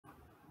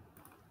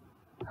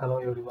Hello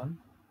everyone.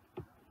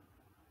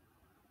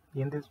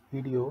 In this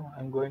video,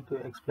 I'm going to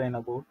explain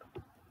about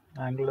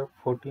Angular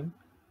 14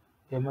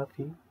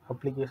 MFE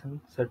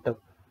application setup.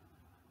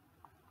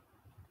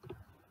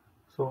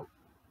 So,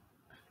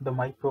 the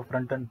Micro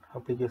Frontend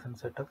application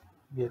setup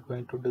we are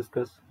going to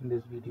discuss in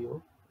this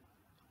video.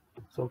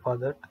 So, for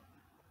that,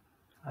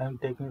 I am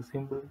taking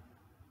simple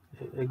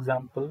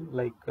example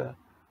like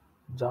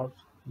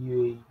jobs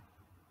UAE.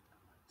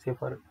 Say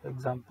for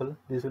example,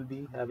 this will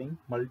be having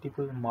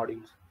multiple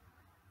modules.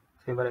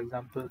 Say for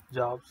example,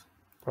 jobs,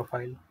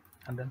 profile,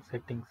 and then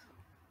settings.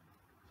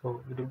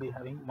 So it will be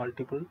having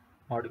multiple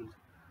modules.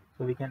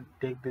 So we can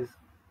take this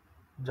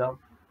job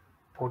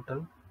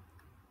portal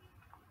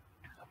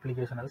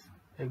application as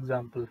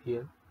example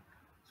here.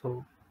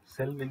 So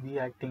cell will be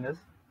acting as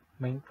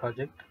main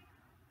project,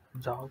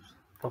 jobs,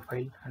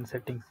 profile, and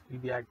settings will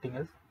be acting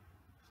as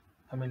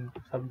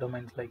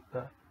subdomains like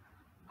the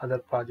other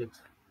projects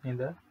in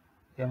the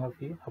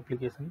MFE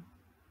application.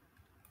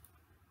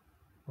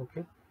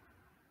 Okay,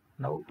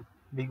 now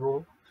we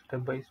go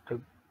step by step.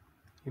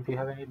 If you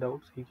have any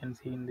doubts, you can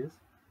see in this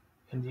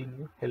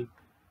ng help.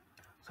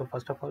 So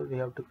first of all, we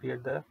have to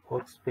create the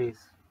workspace.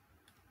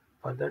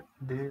 For that,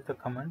 this is the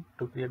command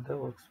to create the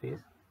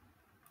workspace.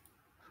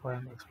 So I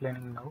am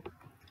explaining now.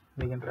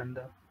 We can run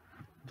the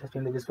just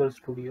in the Visual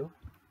Studio.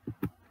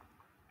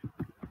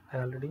 I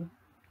already.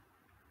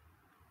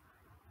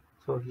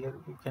 So here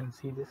you can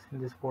see this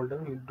in this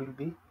folder. It will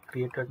be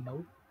created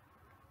now.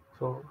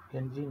 So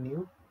ng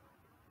new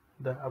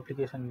the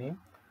application name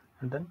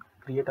and then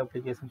create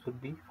application should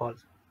be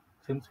false,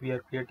 since we are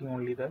creating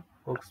only the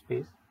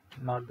workspace,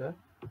 not the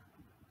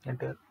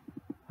entire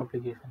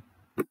application.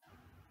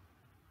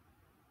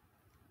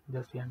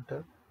 Just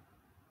enter.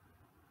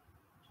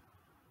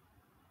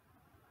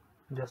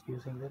 Just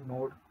using the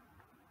node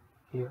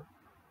here,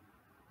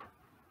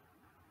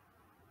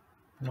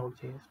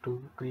 node.js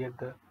to create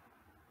the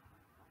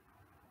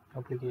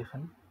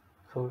application.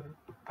 So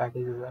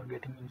packages are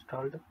getting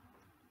installed.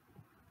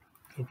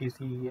 If you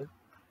see here,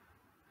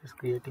 it's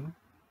creating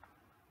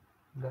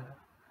the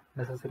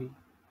necessary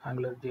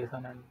Angular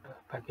JSON and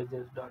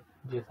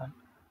packages.json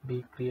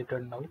be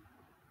created now.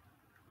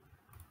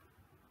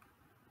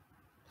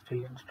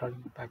 Still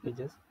installing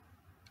packages.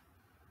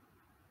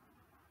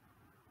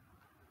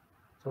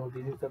 So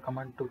this is the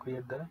command to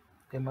create the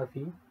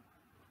MFE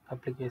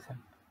application.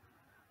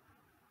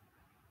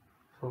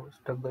 So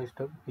step by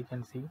step we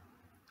can see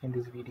in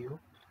this video.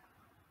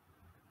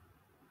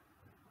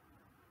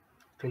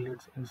 Still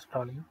it's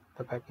installing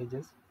the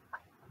packages.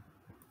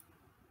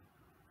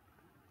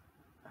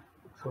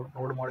 So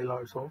node module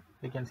also,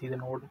 we can see the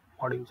node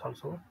modules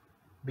also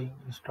being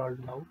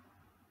installed now.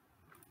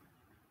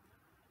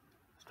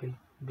 Still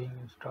being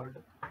installed.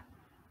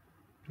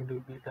 It will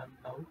be done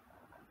now.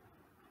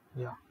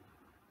 Yeah.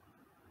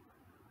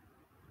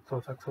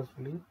 So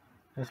successfully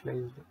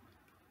initialized.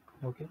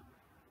 Okay,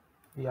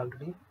 we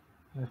already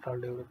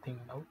installed everything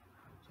now.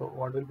 So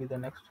what will be the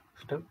next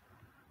step?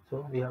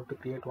 So we have to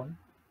create one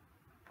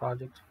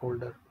projects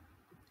folder.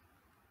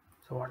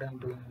 So what I am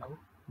doing now,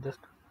 just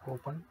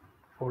open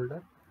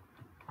folder.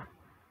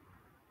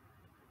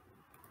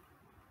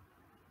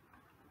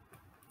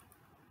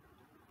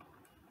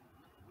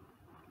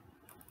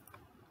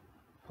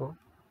 So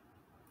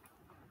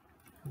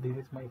this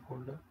is my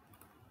folder.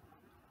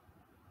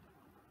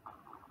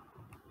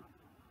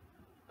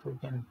 So you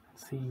can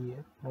see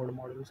here node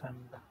modules and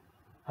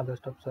other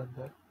stuffs are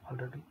there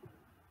already.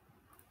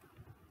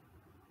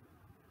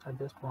 I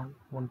just want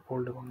one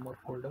more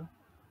folder,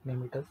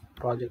 name it as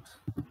projects.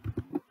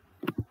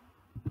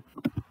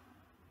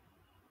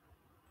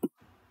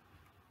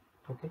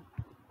 Okay.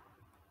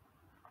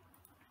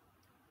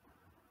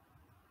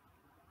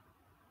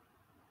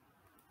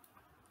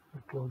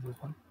 We close this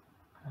one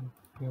and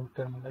new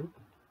terminal.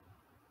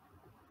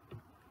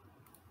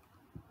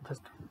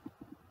 Just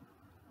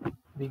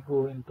we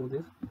go into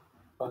this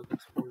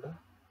projects folder.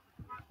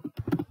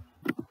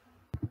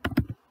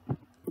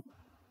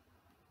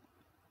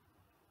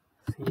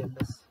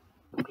 CLS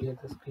to clear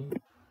the screen.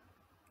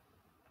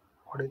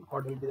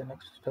 What will be the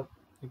next step?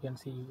 You can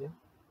see here.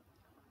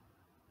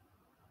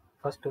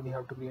 First we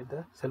have to create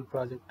the cell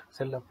project,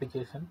 cell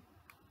application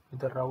with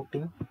the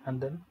routing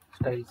and then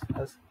styles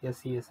as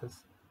SCSS.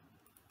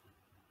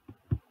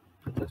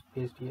 So just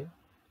paste here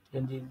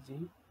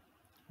ngg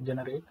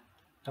generate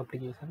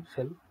application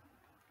shell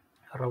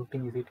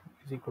routing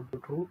is equal to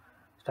true,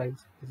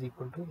 styles is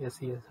equal to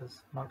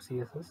SCSS, not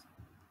CSS.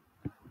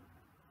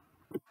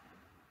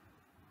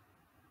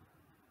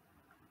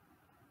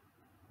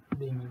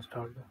 Being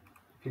installed.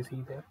 If you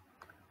see there,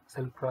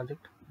 cell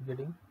project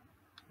getting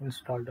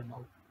installed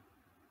now.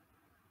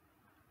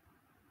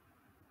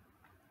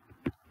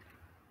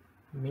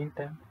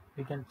 Meantime,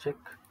 we can check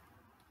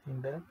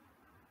in the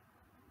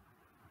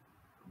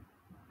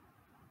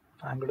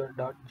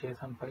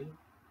angular.json file,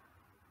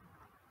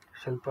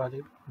 shell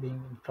project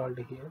being installed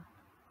here,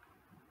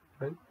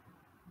 right?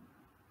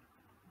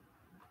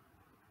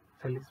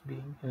 Shell is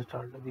being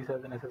installed. These are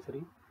the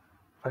necessary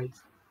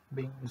files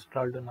being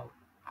installed now.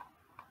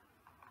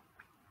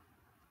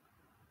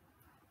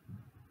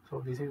 So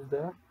this is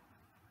the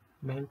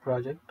main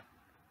project.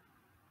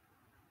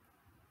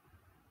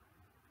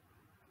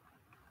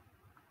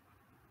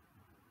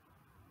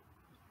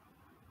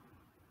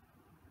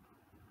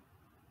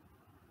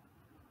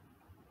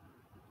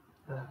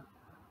 The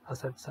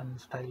assets and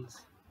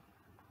styles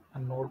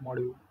and node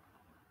module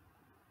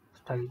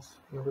styles,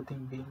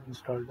 everything being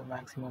installed, the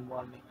maximum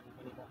warning and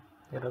minimum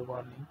error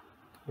warning,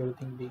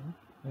 everything being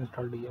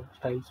installed here.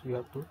 Styles we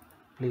have to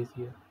place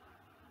here.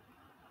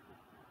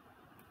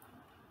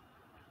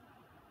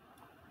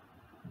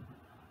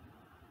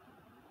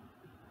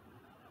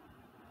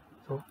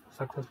 So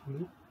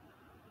successfully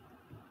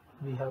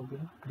we have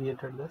been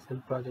created the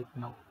self project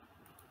now.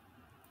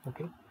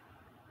 Okay,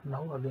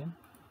 now again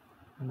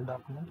in the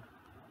document,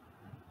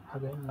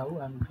 again now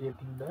I am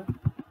creating the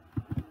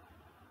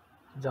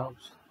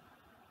jobs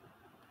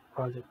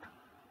project.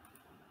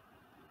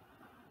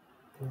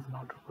 This is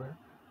not required.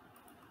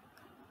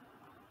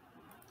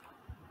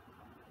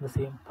 The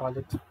same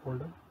projects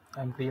folder,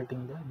 I am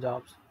creating the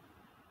jobs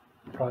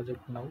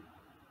project now.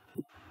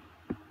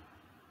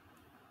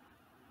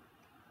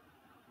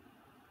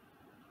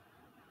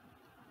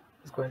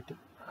 It's quite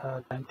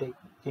time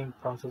taking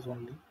process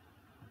only.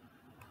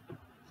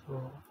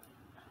 So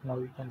now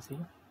you can see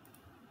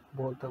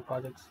both the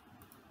projects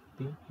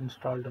being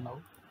installed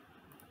now.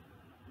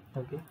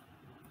 Okay,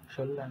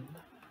 shell and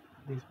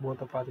these both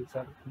the projects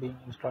are being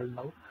installed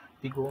now.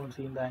 We go and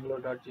see in the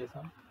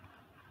angular.json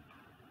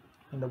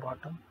in the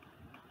bottom,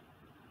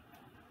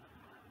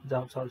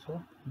 jobs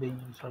also being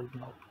installed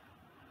now.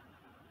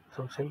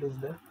 So shell is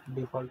the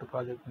default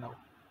project now,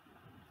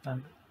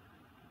 and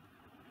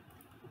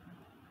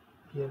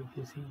here if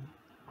you see,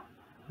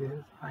 this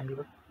is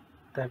Angular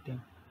 13.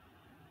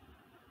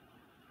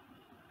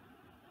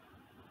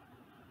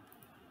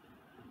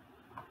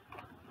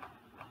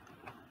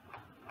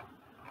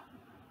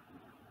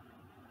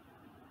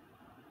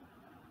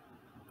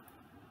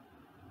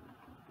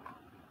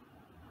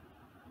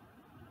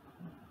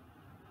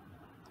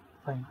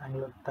 Fine,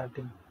 Angular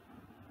 13.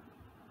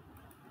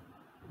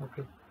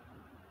 Okay,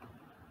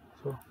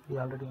 so we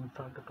already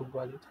installed the two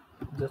projects.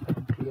 Just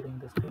I'm clearing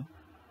the screen.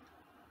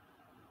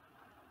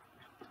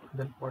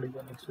 Then what is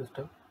the next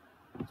step?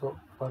 So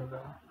for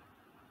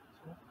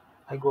so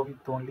I go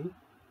with only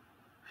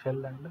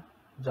shell and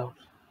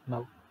jobs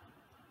now.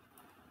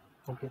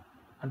 Okay,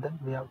 and then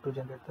we have to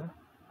generate the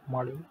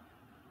module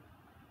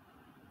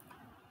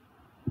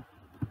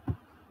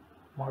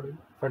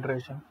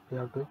federation. We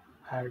have to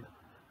add,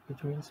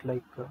 which means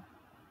like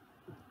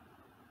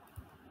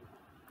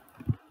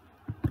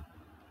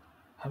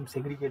I'm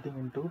segregating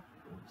into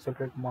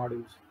separate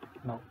modules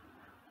now.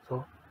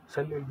 So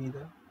shell will be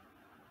the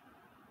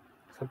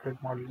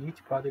separate module.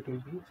 Each project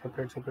will be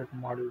separate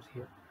modules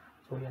here.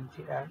 So ng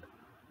add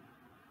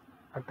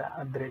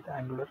at the rate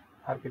Angular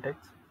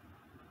architects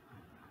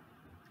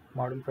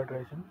module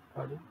federation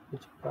project,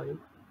 which project?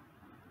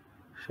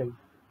 Shell.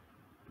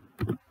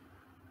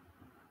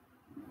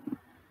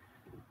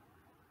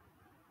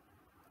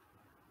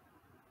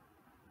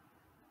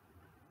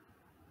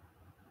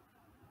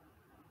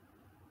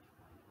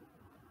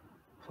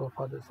 So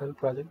for the shell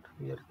project,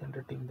 we are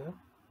generating the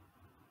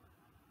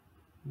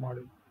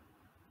module.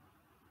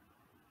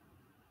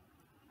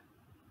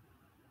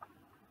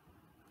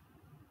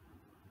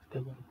 It's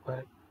taking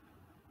quite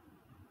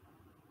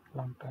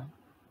long time.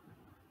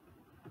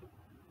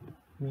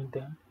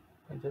 Meantime,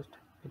 I just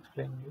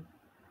explain you.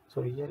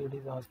 So here it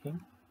is asking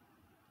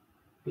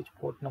which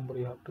port number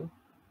you have to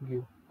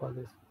give for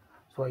this.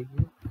 So I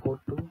give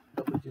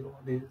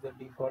 4200. This is the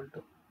default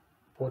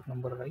port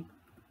number, right?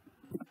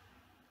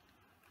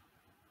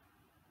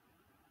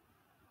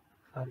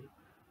 Sorry,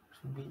 it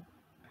should be.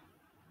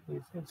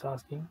 It's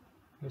asking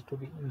is to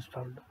be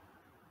installed.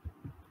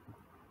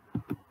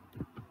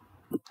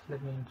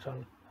 Let me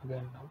install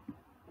again now.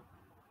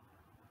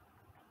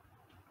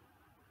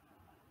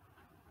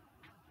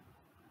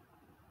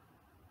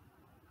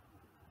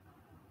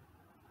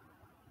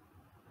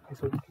 I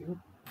should give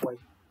Y.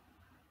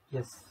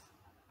 Yes,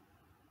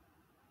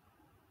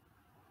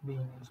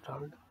 being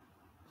installed.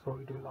 So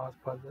it will ask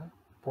for the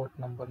port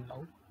number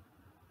now.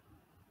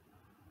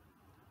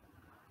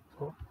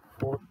 So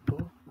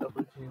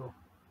 4200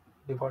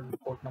 default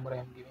port number I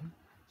am giving.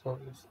 So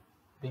it's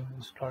being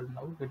installed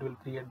now. It will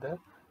create the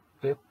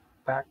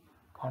webpack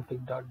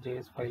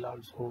config.js file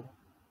also.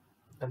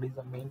 That is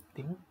the main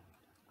thing.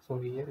 So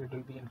here it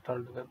will be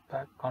installed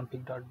webpack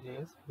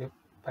config.js,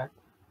 webpack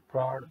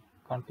prod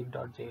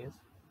config.js,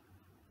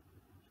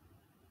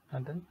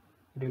 and then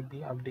it will be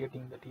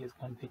updating the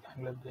tsconfig,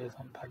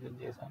 angular.json,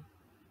 package.json.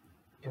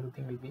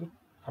 Everything will be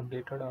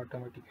updated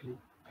automatically.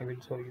 I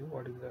will show you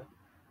what is the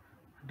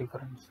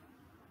difference.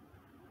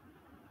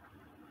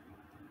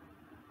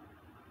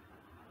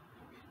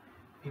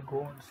 We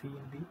go and see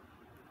in the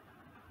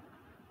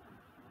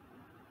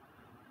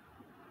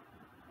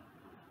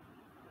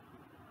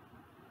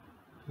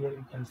here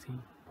you can see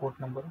port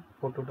number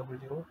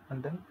 4200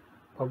 and then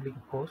public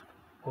host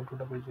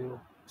 4200.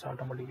 It's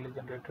automatically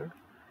generated.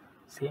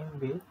 Same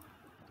way